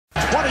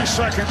20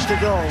 seconds to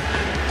go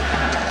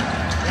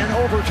in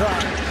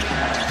overtime.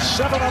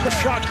 7 on the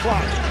shot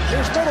clock.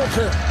 Here's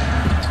Middleton.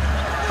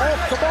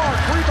 Off the mark.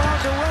 Rebound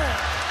Durant.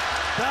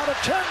 Down to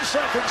 10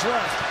 seconds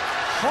left.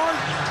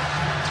 Harden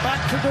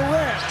back to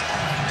Durant.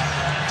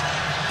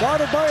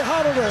 Guarded by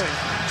Holiday.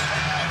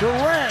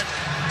 Durant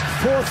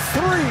for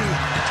 3.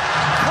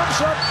 Comes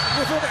up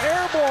with an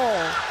air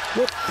ball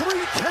with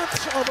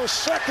 0.3 of a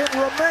second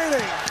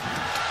remaining.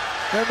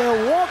 And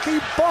Milwaukee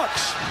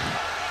Bucks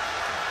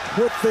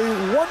with the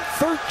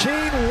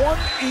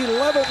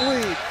 113-111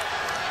 lead.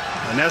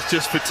 And that's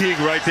just fatigue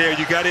right there.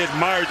 You got to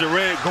admire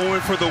Durant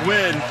going for the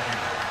win.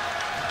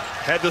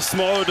 Had the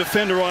smaller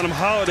defender on him,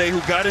 Holiday,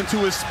 who got into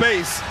his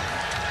space.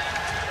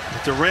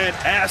 Durant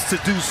asked to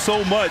do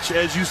so much,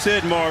 as you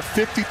said, Marv.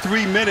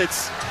 53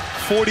 minutes,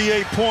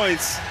 48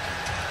 points.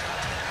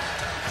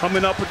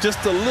 Coming up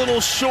just a little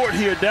short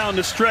here down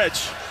the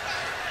stretch.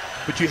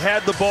 But you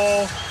had the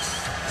ball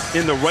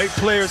in the right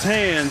player's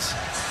hands.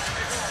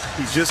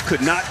 He just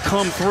could not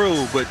come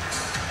through, but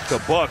the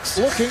Bucks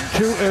looking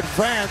to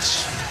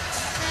advance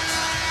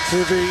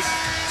to the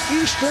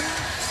Eastern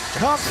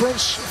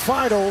Conference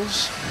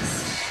Finals.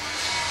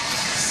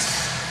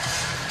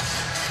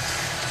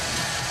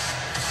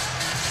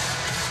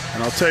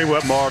 And I'll tell you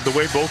what, Marv, the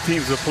way both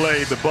teams have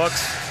played, the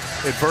Bucks,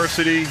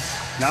 adversity,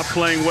 not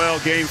playing well,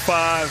 Game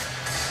 5.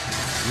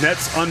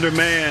 Nets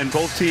undermanned.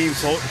 Both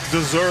teams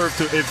deserve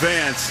to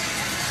advance.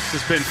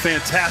 It's been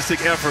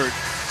fantastic effort.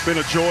 It's been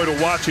a joy to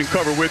watch and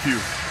cover with you.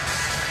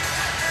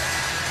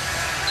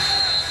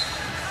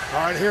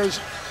 All right, here's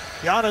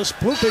Giannis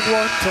blooping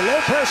one to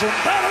Lopez, and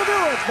that'll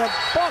do it. The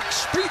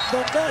Bucks beat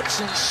the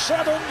Nets in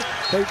 7.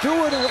 They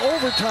do it in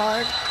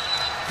overtime.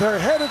 They're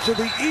headed to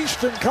the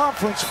Eastern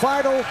Conference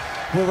Final,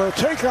 where they'll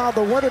take on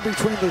the winner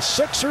between the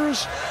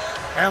Sixers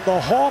and the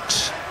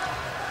Hawks,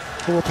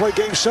 who will play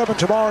Game 7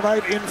 tomorrow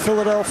night in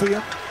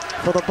Philadelphia.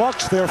 For the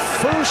Bucks, their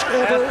first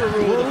ever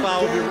road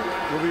foul game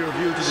will be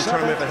reviewed to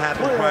determine if it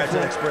happened prior to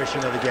the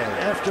expiration of the game.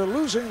 After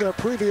losing their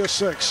previous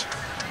 6.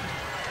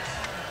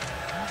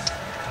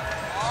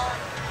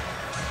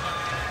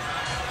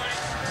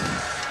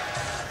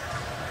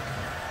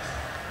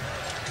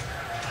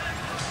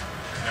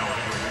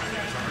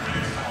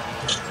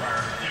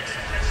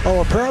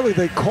 Oh, apparently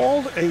they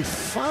called a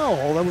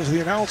foul. That was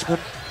the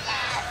announcement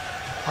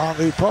on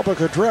the public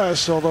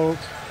address, although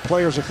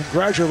players are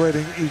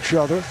congratulating each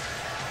other.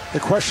 The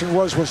question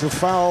was the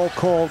foul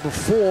called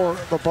before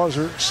the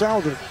buzzer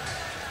sounded?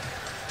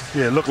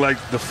 Yeah, it looked like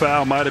the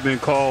foul might have been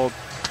called,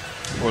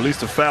 or at least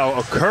the foul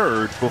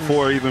occurred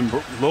before even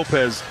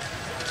Lopez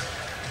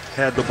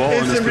had the ball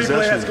in his possession.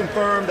 Instant replay has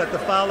confirmed that the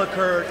foul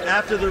occurred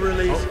after the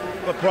release,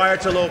 but prior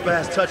to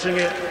Lopez touching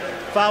it.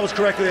 Foul was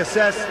correctly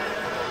assessed.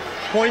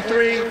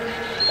 0.3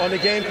 on the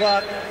game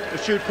clock. The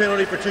shoot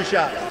penalty for 2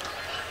 shots.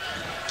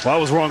 Well, I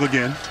was wrong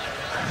again.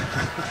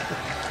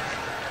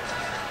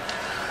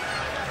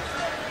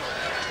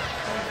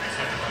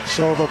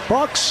 So the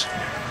Bucks,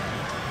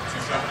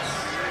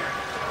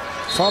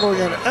 following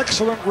an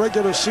excellent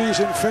regular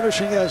season,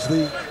 finishing as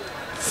the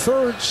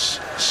 3rd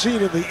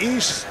seed in the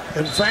East,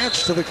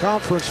 advanced to the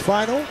conference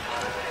final.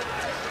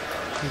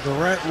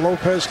 Durant and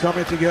Lopez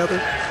coming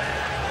together.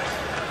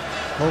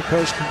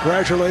 Lopez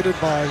congratulated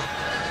by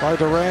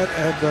Durant,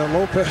 and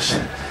Lopez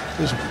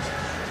is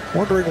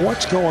wondering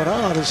what's going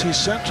on as he's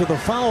sent to the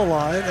foul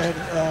line,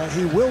 and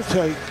he will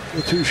take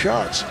the 2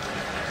 shots.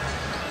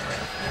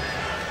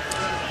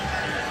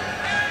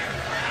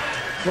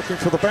 Looking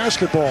for the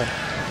basketball.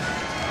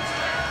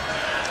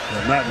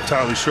 I'm not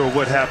entirely sure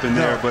what happened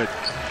there, but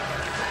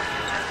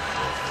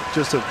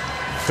just a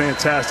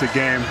fantastic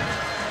game.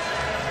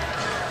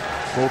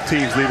 Both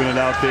teams leaving it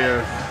out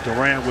there.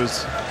 Durant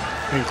was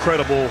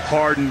incredible.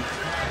 Harden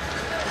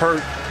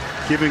hurt,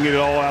 giving it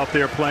all out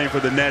there, playing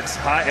for the Nets.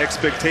 High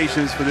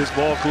expectations for this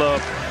ball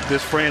club,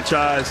 this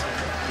franchise.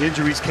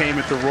 Injuries came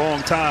at the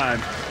wrong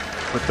time,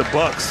 but the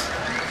Bucks,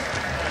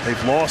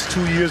 they've lost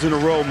 2 years in a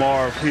row,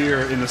 Marv,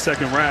 here in the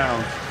 2nd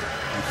round,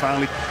 and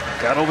finally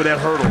got over that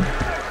hurdle.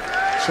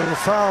 So the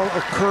foul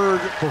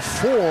occurred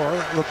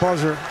before the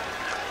buzzer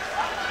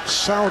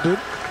sounded,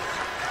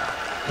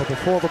 but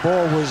before the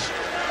ball was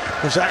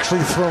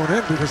actually thrown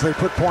in, because they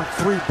put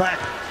 0.3 back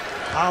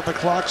on the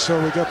clock. So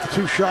we got the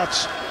 2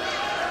 shots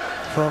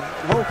from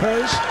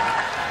Lopez.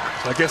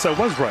 So I guess I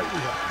was right.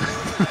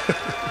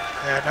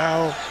 Yeah. And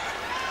now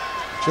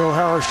Joe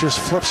Harris just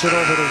flips it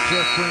over to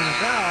Jeff Green.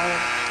 And now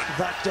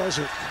that does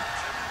it.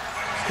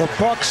 The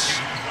Bucks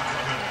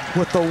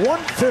with the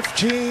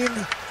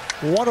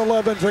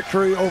 115-111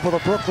 victory over the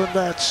Brooklyn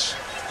Nets.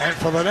 And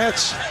for the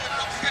Nets,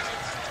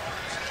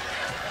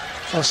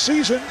 a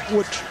season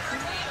which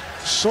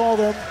saw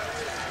them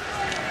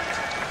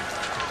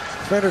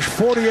finish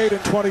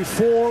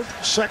 48-24,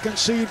 2nd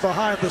seed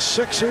behind the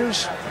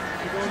Sixers.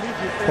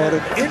 But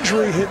an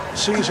injury-hit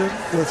season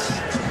with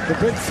the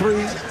big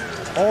 3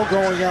 all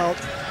going out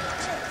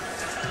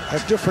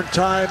at different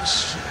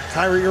times.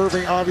 Kyrie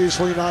Irving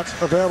obviously not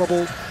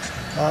available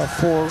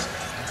for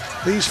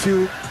these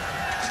few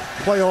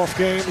playoff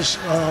games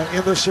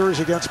in this series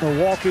against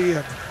Milwaukee,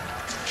 and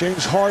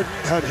James Harden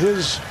had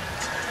his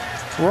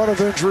run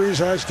of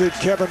injuries, as did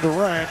Kevin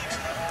Durant.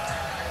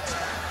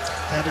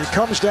 And it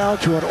comes down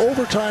to an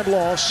overtime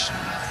loss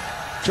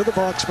to the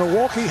Bucks.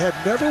 Milwaukee had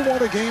never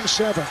won a Game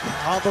 7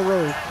 on the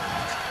road.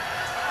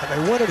 And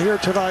they win it here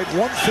tonight,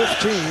 115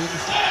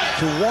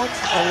 to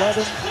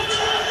 111.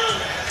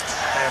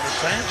 And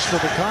advance to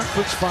the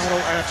conference final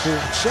after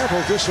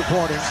several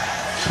disappointing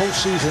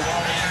postseason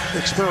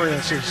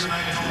experiences.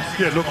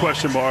 Yeah, no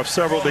question, Marv.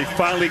 Several. They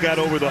finally got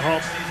over the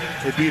hump.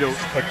 They beat a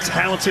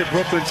talented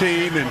Brooklyn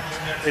team and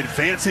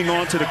advancing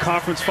on to the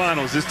conference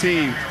finals. This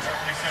team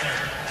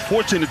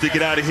fortunate to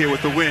get out of here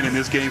with the win in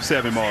this Game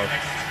 7, Marv.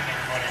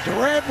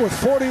 Durant with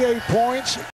 48 points.